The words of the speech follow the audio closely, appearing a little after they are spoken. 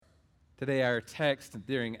Today, our text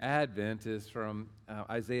during Advent is from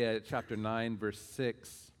Isaiah chapter 9, verse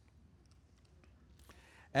 6.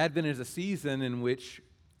 Advent is a season in which,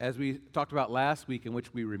 as we talked about last week, in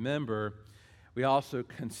which we remember, we also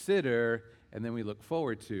consider, and then we look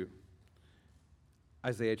forward to.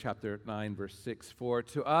 Isaiah chapter 9, verse 6. For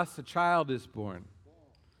to us a child is born,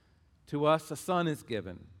 to us a son is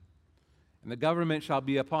given, and the government shall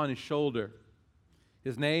be upon his shoulder.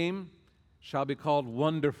 His name shall be called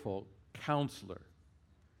Wonderful Counselor,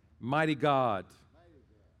 Mighty God,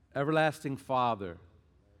 Everlasting Father,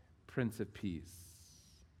 Prince of Peace.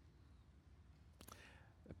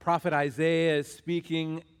 The prophet Isaiah is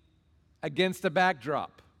speaking against a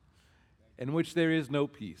backdrop in which there is no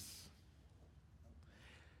peace,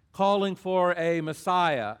 calling for a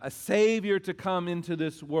Messiah, a Savior to come into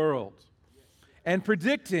this world, and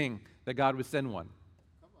predicting that God would send one.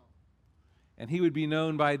 And he would be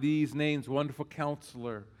known by these names: Wonderful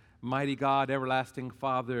Counselor, Mighty God, Everlasting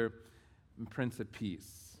Father, and Prince of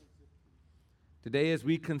Peace. Today, as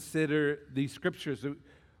we consider these scriptures,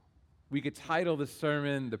 we could title the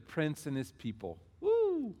sermon, The Prince and His People.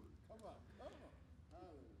 Woo!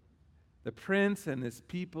 The Prince and His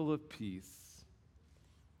People of Peace.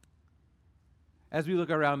 As we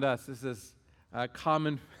look around us, this is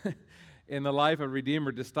common in the life of a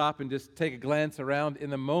Redeemer to stop and just take a glance around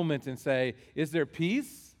in the moment and say, is there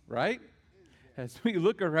peace, right? As we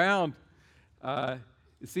look around, it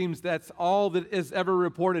seems that's all that is ever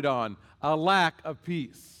reported on, a lack of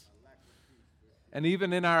peace. And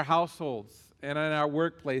even in our households and in our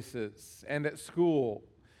workplaces and at school,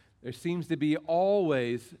 there seems to be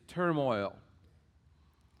always turmoil.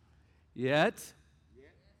 Yet,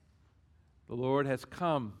 the Lord has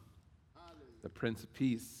come, the Prince of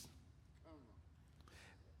Peace.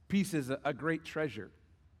 Peace is a great treasure.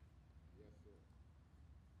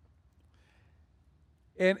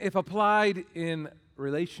 And if applied in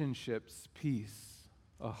relationships, peace,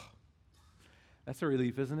 that's a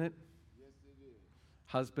relief, isn't it? Yes, it is.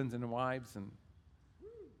 Husbands and wives, and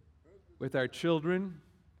with our children,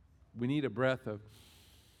 we need a breath of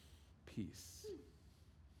peace.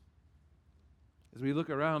 As we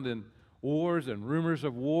look around in wars and rumors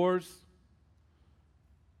of wars,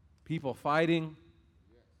 people fighting,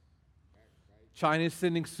 China's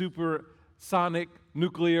sending supersonic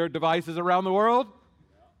nuclear devices around the world.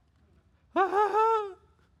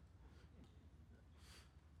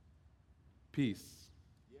 Peace.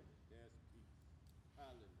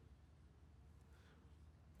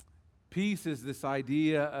 Peace is this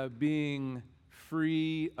idea of being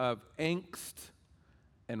free of angst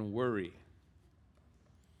and worry.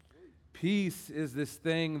 Peace is this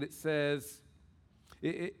thing that says,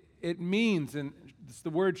 it means, and it's the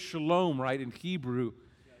word shalom, right, in Hebrew,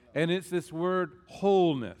 and it's this word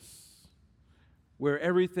wholeness, where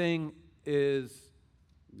everything is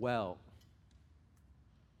well.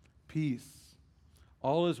 Peace.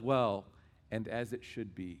 All is well and as it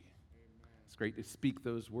should be. Amen. It's great to speak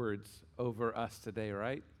those words over us today,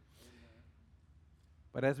 right? Amen.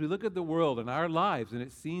 But as we look at the world and our lives, and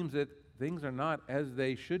it seems that things are not as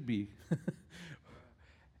they should be,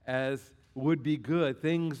 as would be good.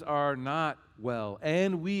 Things are not well,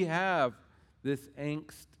 and we have this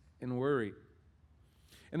angst and worry.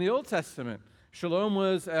 In the Old Testament, shalom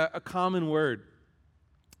was a common word.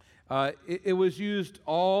 It was used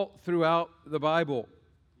all throughout the Bible.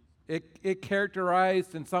 It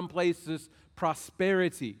characterized, in some places,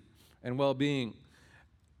 prosperity and well-being.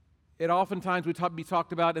 It oftentimes would be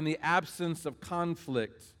talked about in the absence of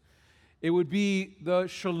conflict. It would be the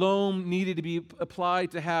shalom needed to be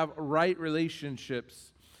applied to have right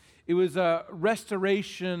relationships. It was a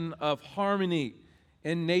restoration of harmony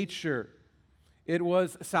in nature. It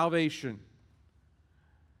was salvation.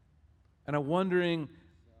 And I'm wondering,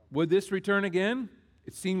 would this return again?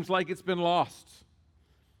 It seems like it's been lost.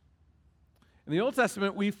 In the Old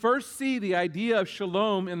Testament, we first see the idea of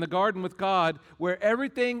shalom in the garden with God, where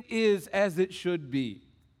everything is as it should be.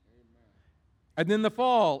 And then the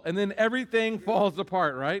fall, and then everything falls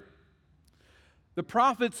apart, right? The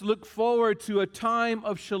prophets look forward to a time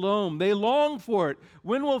of shalom. They long for it.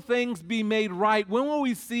 When will things be made right? When will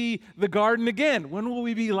we see the garden again? When will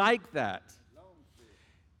we be like that?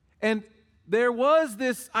 And there was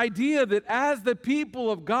this idea that as the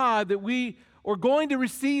people of God, that we are going to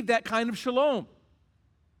receive that kind of shalom.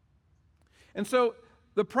 And so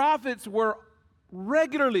the prophets were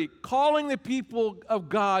regularly calling the people of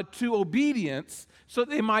God to obedience so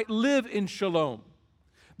they might live in shalom.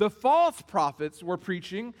 The false prophets were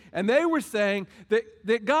preaching, and they were saying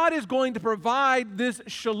that God is going to provide this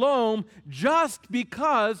shalom just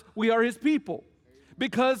because we are His people,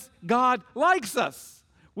 because God likes us.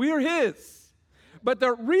 We are his. But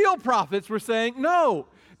the real prophets were saying, no,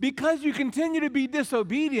 because you continue to be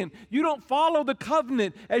disobedient, you don't follow the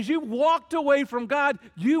covenant, as you walked away from God,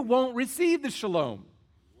 you won't receive the shalom.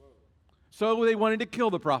 So they wanted to kill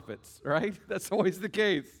the prophets, right? That's always the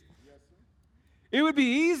case. It would be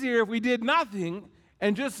easier if we did nothing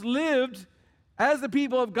and just lived as the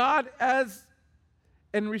people of God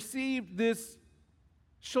and received this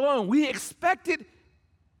shalom. We expect it.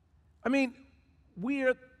 I mean, we are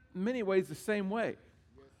in many ways the same way.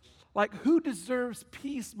 Like, who deserves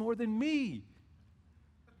peace more than me?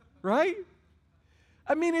 Right?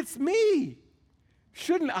 I mean, it's me.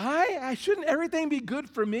 Shouldn't shouldn't everything be good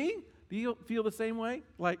for me? Do you feel the same way?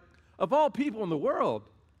 Like, of all people in the world,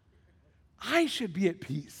 I should be at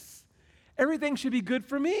peace. Everything should be good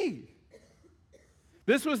for me.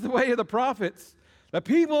 This was the way of the prophets, the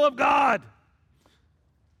people of God.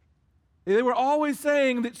 They were always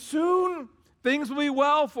saying that soon things will be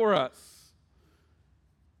well for us.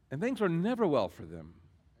 And things were never well for them.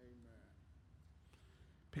 Amen.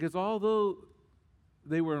 Because although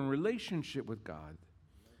they were in relationship with God,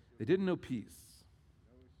 they didn't know peace.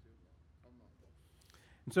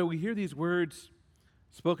 And so we hear these words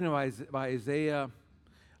spoken by Isaiah,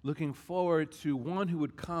 looking forward to one who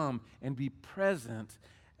would come and be present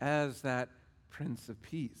as that Prince of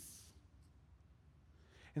Peace.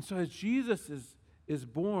 And so as Jesus is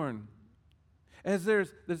born, as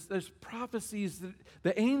there's prophecies, that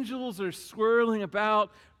the angels are swirling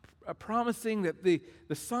about, promising that the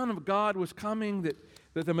Son of God was coming, that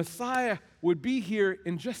the Messiah would be here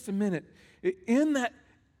in just a minute.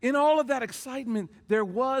 In all of that excitement, there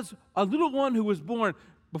was a little one who was born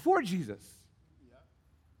before Jesus,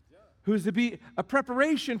 who is to be a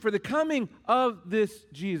preparation for the coming of this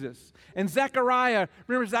Jesus. And Zechariah,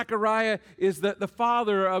 remember Zechariah is the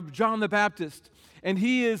father of John the Baptist. And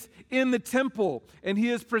he is in the temple, and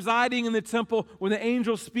he is presiding in the temple when the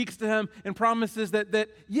angel speaks to him and promises that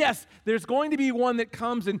yes, there's going to be one that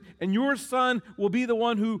comes, and your son will be the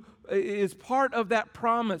one who is part of that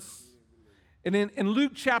promise. And in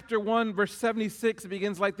Luke chapter 1, verse 76, it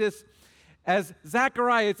begins like this. As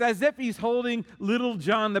Zechariah, it's as if he's holding little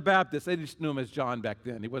John the Baptist. They just knew him as John back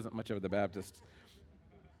then. He wasn't much of the Baptist.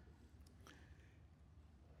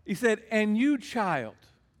 He said, and you, child,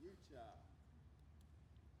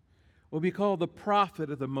 will be called the prophet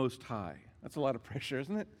of the Most High. That's a lot of pressure,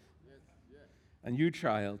 isn't it? Yes, yes. And you,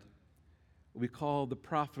 child, will be called the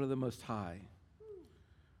prophet of the Most High.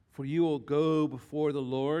 For you will go before the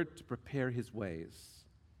Lord to prepare his ways,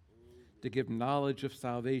 to give knowledge of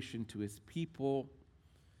salvation to his people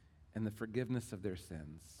and the forgiveness of their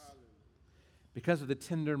sins. Because of the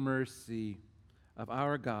tender mercy of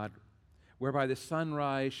our God, whereby the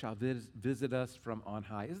sunrise shall visit us from on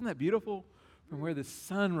high. Isn't that beautiful? From where the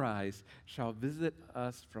sunrise shall visit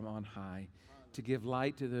us from on high, to give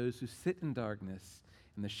light to those who sit in darkness,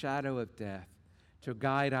 in the shadow of death, to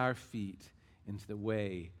guide our feet into the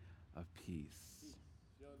way of peace.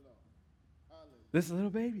 This little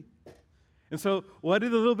baby. And so what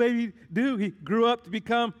did the little baby do? He grew up to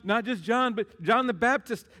become not just John, but John the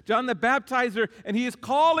Baptist, John the Baptizer, and he is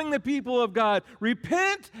calling the people of God,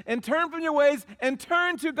 repent and turn from your ways and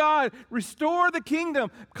turn to God. Restore the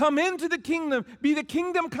kingdom. Come into the kingdom. Be the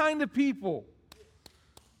kingdom kind of people.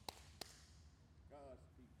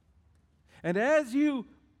 And as you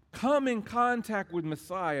come in contact with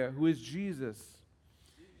Messiah, who is Jesus,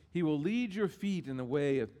 he will lead your feet in the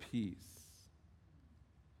way of peace.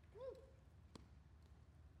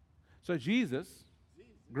 So Jesus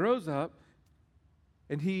grows up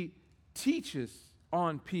and he teaches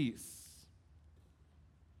on peace.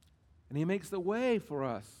 And he makes the way for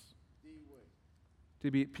us to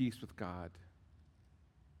be at peace with God.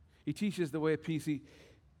 He teaches the way of peace.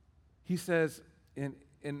 He says in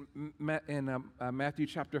Matthew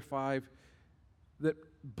chapter 5 that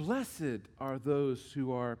blessed are those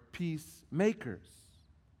who are peacemakers.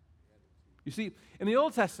 You see, in the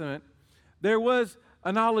Old Testament, there was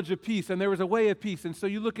a knowledge of peace, and there was a way of peace. And so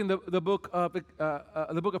you look in the book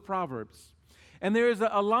of Proverbs, and there is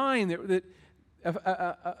a line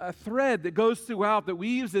a thread that goes throughout that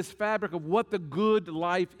weaves this fabric of what the good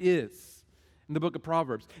life is in the book of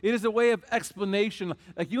Proverbs. It is a way of explanation.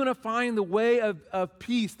 Like, you want to find the way of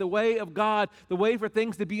peace, the way of God, the way for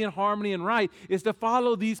things to be in harmony and right, is to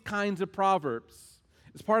follow these kinds of proverbs.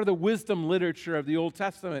 It's part of the wisdom literature of the Old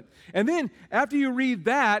Testament. And then, after you read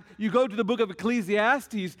that, you go to the book of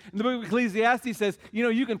Ecclesiastes, and the book of Ecclesiastes says,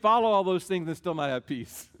 you can follow all those things and still not have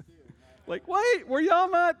peace. Like, wait, were y'all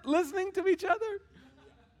not listening to each other?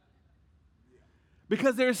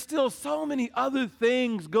 Because there's still so many other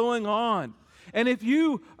things going on. And if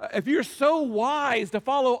you're so wise to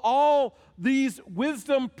follow all these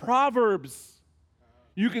wisdom proverbs,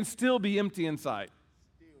 you can still be empty inside.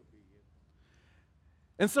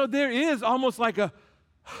 And so there is almost like a,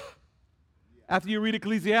 after you read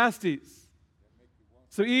Ecclesiastes.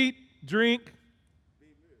 So eat, drink.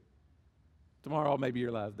 Tomorrow may be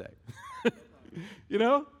your last day. You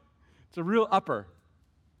know? It's a real upper.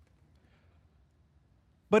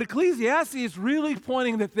 But Ecclesiastes is really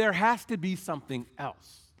pointing that there has to be something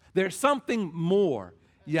else. There's something more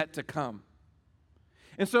yet to come.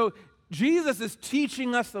 And so Jesus is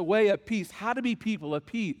teaching us the way of peace, how to be people of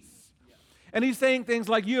peace. And he's saying things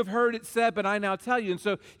like, you have heard it said, but I now tell you. And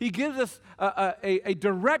so he gives us a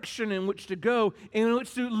direction in which to go, in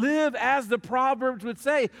which to live, as the Proverbs would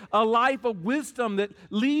say, a life of wisdom that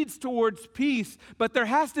leads towards peace. But there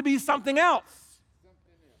has to be something else.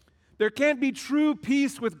 There can't be true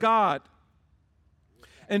peace with God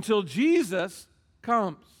until Jesus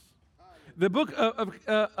comes. The book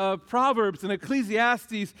of Proverbs and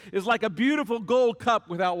Ecclesiastes is like a beautiful gold cup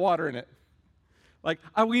without water in it. Like,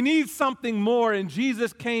 we need something more, and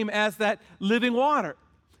Jesus came as that living water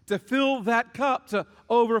to fill that cup to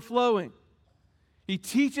overflowing. He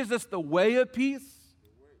teaches us the way of peace,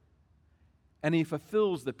 and he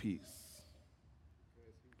fulfills the peace.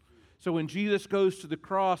 So when Jesus goes to the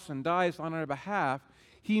cross and dies on our behalf,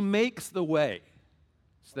 he makes the way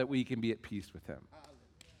so that we can be at peace with him.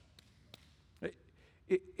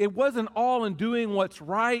 It wasn't all in doing what's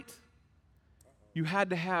right. You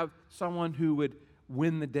had to have someone who would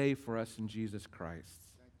win the day for us in Jesus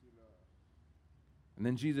Christ. And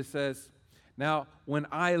then Jesus says, now, when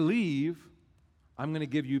I leave, I'm going to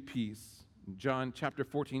give you peace. In John chapter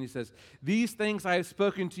 14, he says, these things I have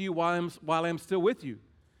spoken to you while I'm still with you.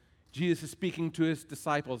 Jesus is speaking to his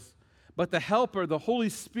disciples. But the Helper, the Holy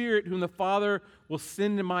Spirit, whom the Father will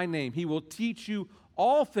send in my name, he will teach you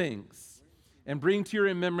all things and bring to your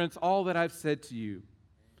remembrance all that I've said to you.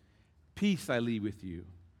 Peace I leave with you.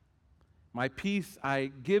 My peace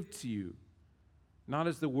I give to you. Not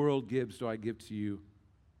as the world gives do I give to you.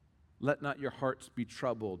 Let not your hearts be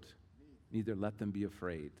troubled, neither let them be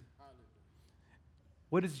afraid.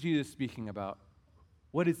 What is Jesus speaking about?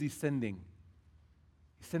 What is he sending?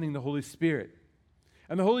 He's sending the Holy Spirit.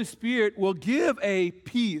 And the Holy Spirit will give a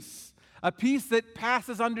peace that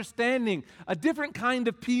passes understanding, a different kind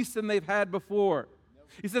of peace than they've had before.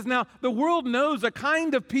 He says, now, the world knows a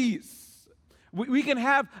kind of peace. We can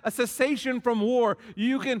have a cessation from war.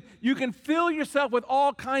 You can fill yourself with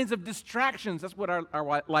all kinds of distractions. That's what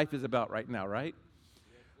our life is about right now, right?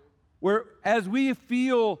 Where as we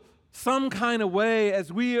feel some kind of way,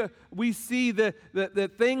 as we see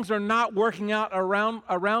that things are not working out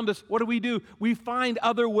around us, what do? We find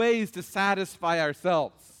other ways to satisfy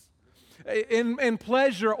ourselves in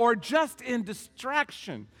pleasure or just in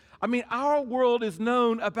distraction. I mean, our world is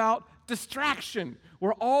known about distraction.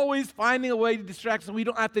 We're always finding a way to distract so we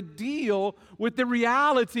don't have to deal with the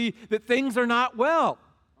reality that things are not well.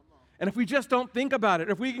 And if we just don't think about it,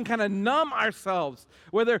 if we can kind of numb ourselves,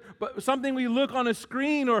 whether something we look on a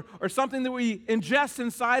screen or something that we ingest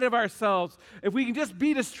inside of ourselves, if we can just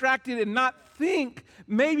be distracted and not think,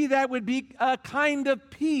 maybe that would be a kind of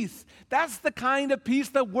peace. That's the kind of peace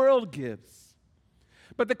the world gives.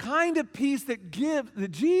 But the kind of peace that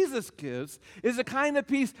Jesus gives is a kind of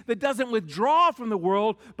peace that doesn't withdraw from the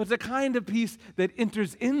world, but it's a kind of peace that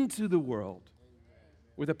enters into the world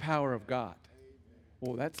with the power of God.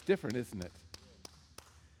 Well, that's different, isn't it?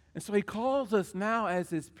 And so he calls us now as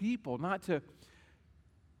his people not to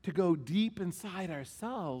go deep inside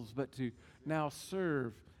ourselves, but to now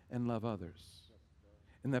serve and love others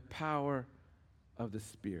in the power of the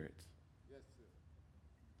Spirit.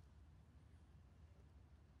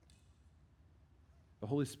 The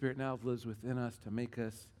Holy Spirit now lives within us to make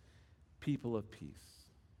us people of peace.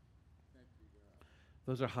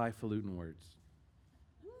 Those are highfalutin words.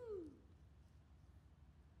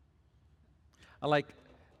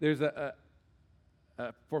 There's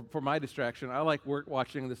for my distraction, I like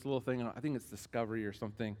watching this little thing, I think it's Discovery or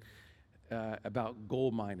something, about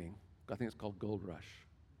gold mining. I think it's called Gold Rush.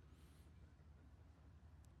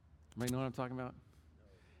 Anybody know what I'm talking about?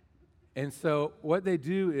 And so what they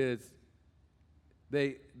do is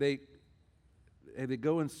they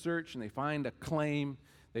go and search and they find a claim,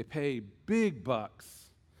 they pay big bucks,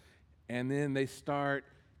 and then they start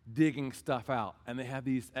digging stuff out. And they have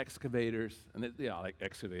these excavators, and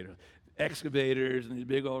excavators and these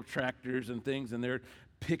big old tractors and things, and they're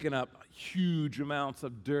picking up huge amounts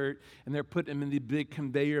of dirt, and they're putting them in the big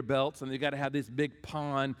conveyor belts, and they've got to have this big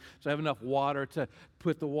pond so I have enough water to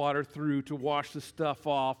put the water through to wash the stuff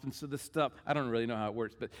off. And so the stuff, I don't really know how it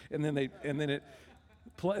works, but and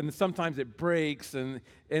sometimes it breaks, and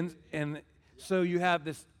so you have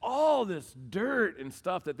all this dirt and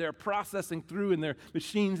stuff that they're processing through in their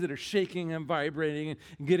machines that are shaking and vibrating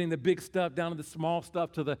and getting the big stuff down to the small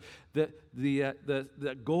stuff to the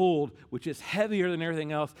gold, which is heavier than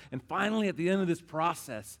everything else. And finally, at the end of this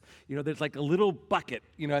process, there's like a little bucket,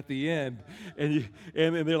 at the end, and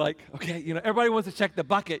they're like, okay, everybody wants to check the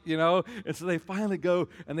bucket, and so they finally go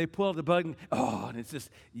and they pull out the bucket, and it's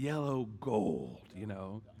just yellow gold,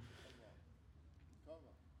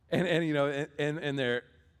 And they're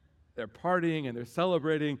partying and they're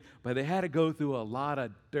celebrating, but they had to go through a lot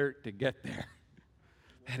of dirt to get there.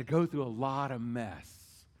 They had to go through a lot of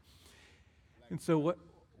mess. And so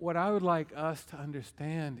what I would like us to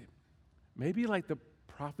understand, maybe like the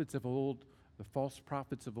prophets of old, the false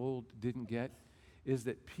prophets of old didn't get, is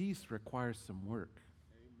that peace requires some work.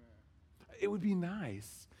 Amen. It would be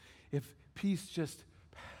nice if peace just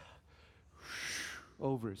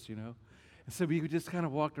over us, And so we just kind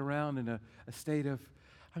of walked around in a state of,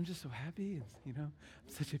 I'm just so happy, I'm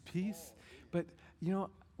such at peace. But,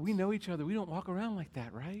 we know each other. We don't walk around like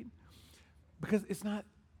that, right? Because it's not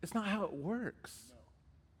how it works. No.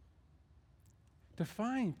 To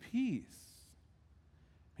find peace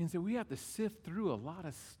means that we have to sift through a lot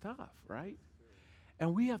of stuff, right?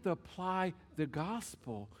 And we have to apply the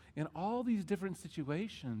gospel in all these different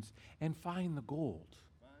situations and find the gold.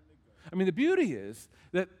 I mean, the beauty is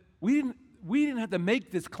that we didn't have to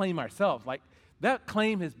make this claim ourselves. Like, that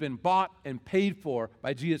claim has been bought and paid for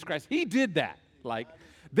by Jesus Christ. He did that. Like,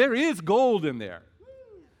 there is gold in there.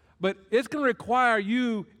 But it's going to require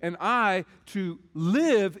you and I to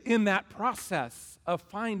live in that process of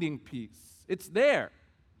finding peace. It's there.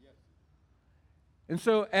 And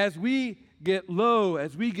so as we get low,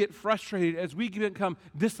 as we get frustrated, as we become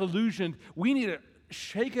disillusioned, we need to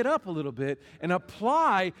shake it up a little bit and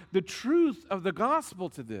apply the truth of the gospel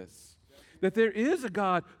to this. That there is a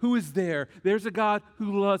God who is there. There's a God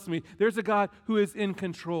who loves me. There's a God who is in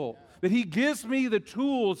control. That He gives me the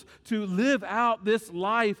tools to live out this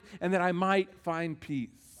life and that I might find peace.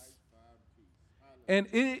 And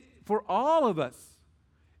for all of us,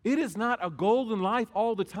 it is not a golden life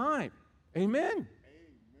all the time. Amen.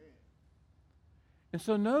 And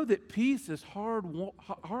so know that peace is hard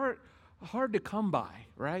to come by,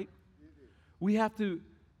 right? We have to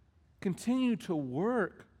continue to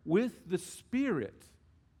work with the Spirit.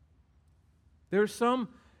 There are some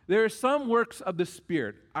works of the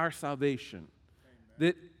Spirit, our salvation,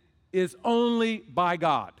 that is only by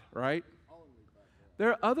God, right? There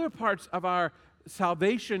are other parts of our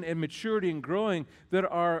salvation and maturity and growing that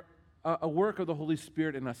are a work of the Holy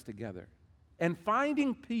Spirit in us together. And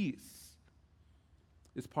finding peace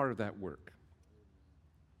is part of that work.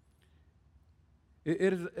 It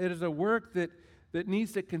is a work that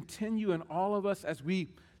needs to continue in all of us as we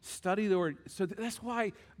study the Word. So that's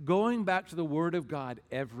why going back to the Word of God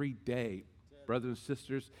every day, brothers and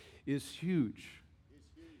sisters, is huge.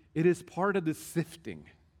 It is part of the sifting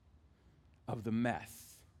of the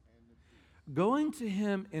mess. Going to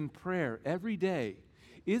Him in prayer every day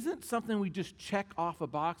isn't something we just check off a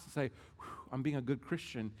box and say, I'm being a good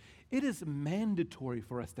Christian. It is mandatory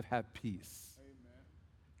for us to have peace. Amen.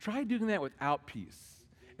 Try doing that without peace,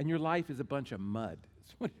 and your life is a bunch of mud.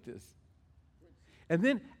 That's what it is. And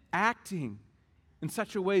then acting in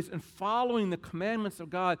such a ways and following the commandments of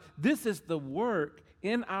God, this is the work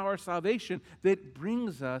in our salvation that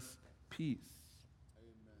brings us peace. Amen.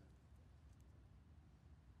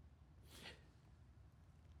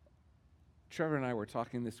 Trevor and I were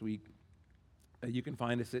talking this week. You can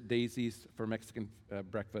find us at Daisy's for Mexican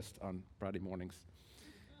breakfast on Friday mornings.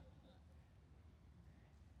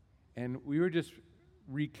 And we were just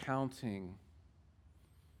recounting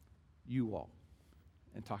you all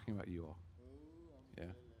and talking about you all. Yeah.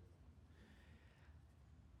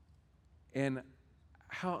 And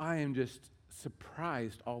how I am just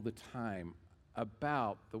surprised all the time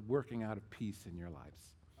about the working out of peace in your lives.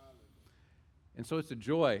 And so it's a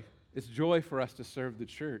joy. It's joy for us to serve the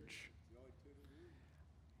church.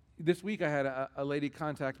 This week I had a lady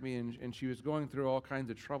contact me, and she was going through all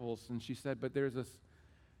kinds of troubles, and she said, but there's a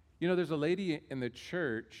lady in the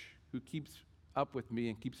church who keeps up with me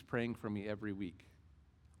and keeps praying for me every week.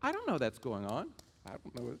 I don't know that's going on. I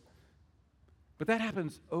don't know. But that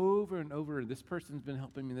happens over and over. This person's been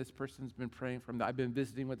helping me. This person's been praying for me. I've been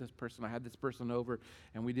visiting with this person. I had this person over,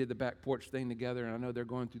 and we did the back porch thing together, and I know they're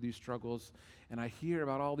going through these struggles. And I hear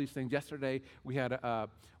about all these things. Yesterday, we had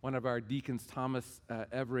one of our deacons, Thomas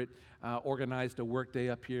Everett, organized a work day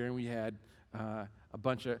up here, and we had a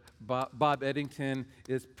bunch of Bob Eddington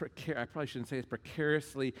is I probably shouldn't say it's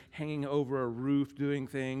precariously hanging over a roof doing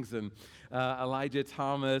things, and Elijah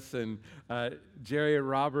Thomas and Jerry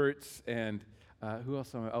Roberts and who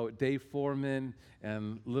else? Dave Foreman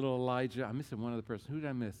and little Elijah. I'm missing one other person. Who did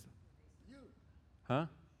I miss? You. Huh?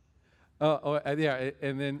 Yeah,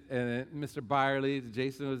 and then Mr. Byerly,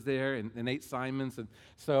 Jason was there, and Nate Simons, and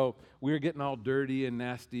so we were getting all dirty and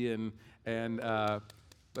nasty,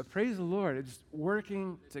 but praise the Lord, it's just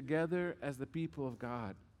working together as the people of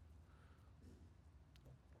God,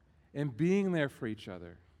 and being there for each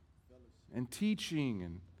other, and teaching,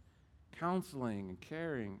 and counseling, and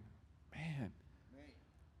caring. Man,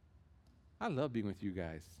 I love being with you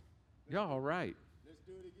guys. Y'all all right. Let's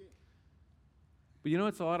do it again. But you know,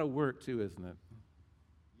 it's a lot of work too, isn't it?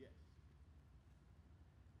 Yes.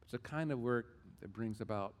 It's a kind of work that brings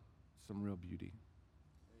about some real beauty.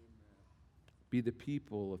 Amen. Be the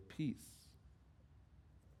people of peace.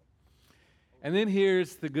 And then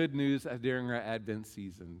here's the good news during our Advent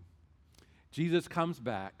season. Jesus comes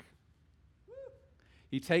back.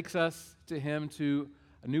 He takes us to him to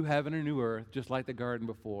a new heaven and new earth, just like the garden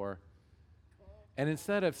before. And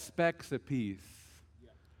instead of specks of peace,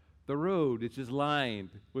 the road is just lined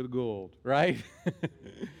with gold, right?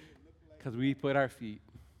 Because we put our feet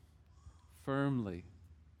firmly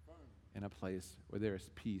in a place where there is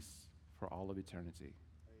peace for all of eternity,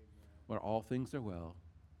 where all things are well,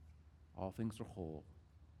 all things are whole,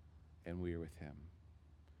 and we are with him.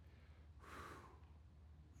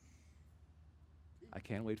 I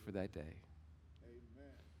can't wait for that day.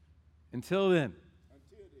 Amen. Until then,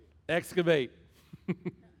 excavate.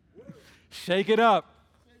 Shake it up.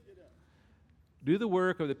 Do the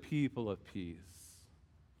work of the people of peace.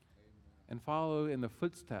 Amen. And follow in the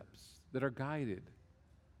footsteps that are guided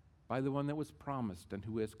by the one that was promised and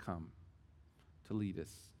who has come to lead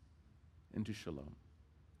us into shalom.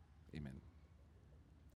 Amen.